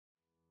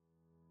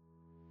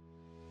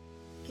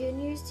Good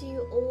news to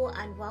you all,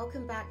 and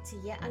welcome back to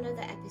yet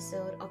another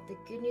episode of the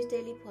Good News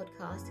Daily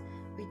Podcast,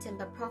 written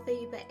by Prophet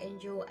Hubert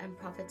Angel and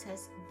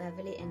Prophetess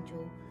Beverly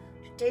Angel.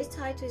 Today's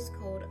title is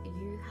called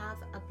You Have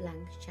a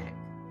Blank Check.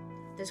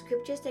 The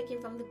scripture is taken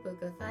from the book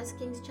of 1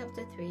 Kings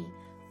chapter 3,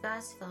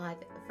 verse 5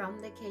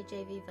 from the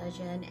KJV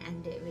version,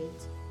 and it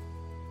reads,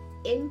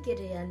 In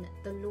Gideon,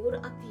 the Lord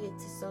appeared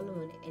to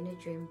Solomon in a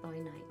dream by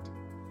night,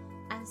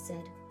 and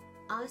said,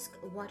 Ask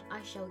what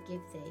I shall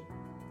give thee.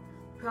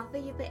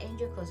 Prophet Hubert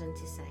Angel goes on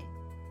to say,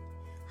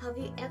 have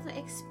you ever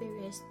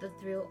experienced the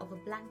thrill of a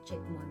blank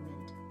check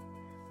moment?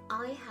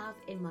 I have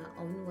in my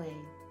own way.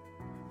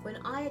 When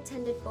I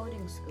attended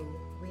boarding school,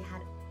 we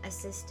had a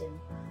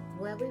system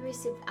where we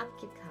received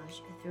upkeep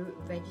cash through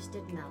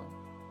registered mail.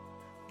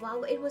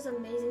 While it was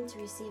amazing to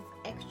receive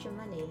extra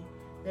money,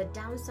 the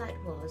downside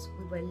was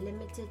we were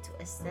limited to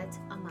a set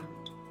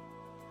amount.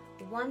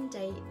 One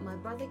day, my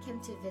brother came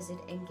to visit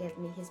and gave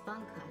me his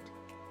bank card.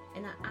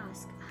 And I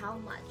asked, how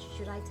much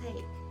should I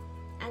take?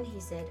 And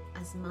he said,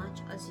 as much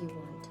as you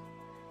want.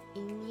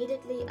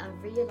 Immediately I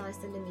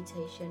realized the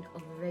limitation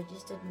of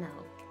registered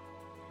mail.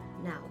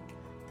 Now,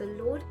 the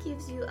Lord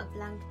gives you a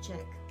blank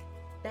check,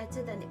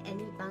 better than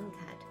any bank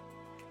card.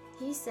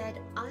 He said,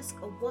 ask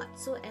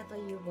whatsoever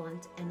you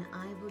want and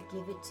I will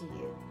give it to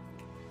you.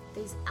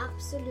 There's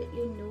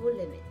absolutely no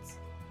limits.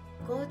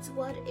 God's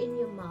word in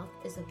your mouth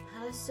is a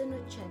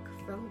personal check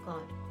from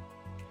God.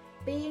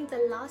 Being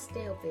the last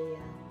day of the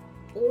year,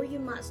 all you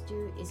must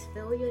do is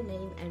fill your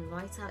name and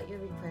write out your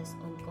request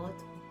on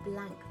God's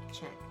blank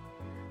check,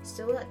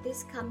 so that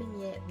this coming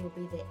year will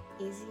be the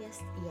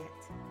easiest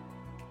yet.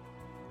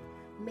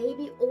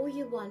 Maybe all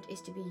you want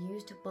is to be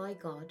used by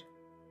God.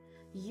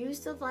 You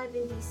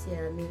surviving this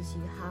year means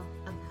you have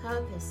a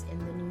purpose in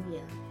the new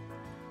year.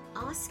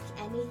 Ask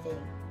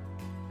anything.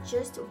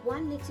 Just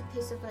one little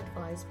piece of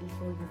advice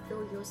before you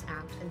fill yours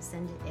out and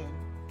send it in.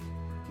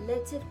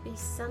 Let it be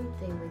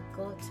something with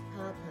God's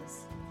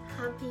purpose.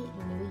 Happy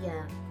New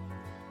Year.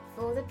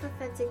 For the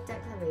prophetic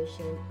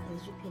declaration,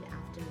 please repeat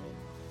after me.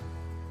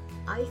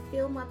 I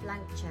fill my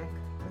blank check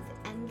with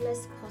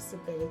endless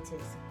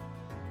possibilities.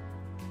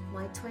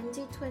 My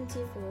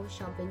 2024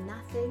 shall be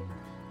nothing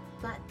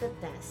but the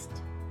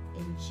best.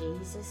 In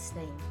Jesus'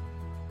 name.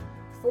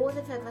 For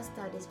the further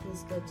studies,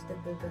 please go to the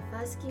book of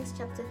 1 Kings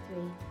chapter 3,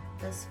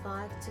 verse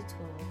 5 to 12,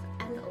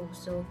 and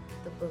also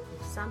the book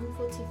of Psalm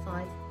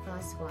 45,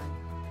 verse 1.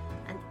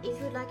 And if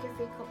you'd like a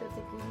free copy of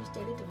the Good News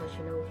Daily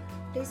Devotional,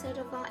 please head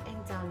over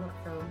and download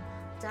from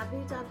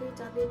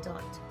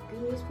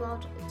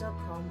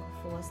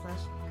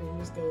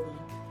www.goodnewsworld.com/goodnewsdaily.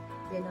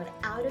 We are not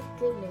out of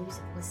good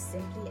news, we're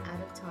simply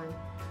out of time.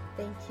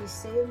 Thank you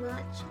so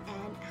much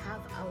and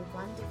have a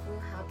wonderful,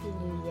 happy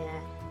new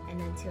year.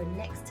 And until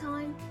next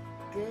time,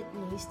 good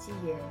news to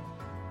you.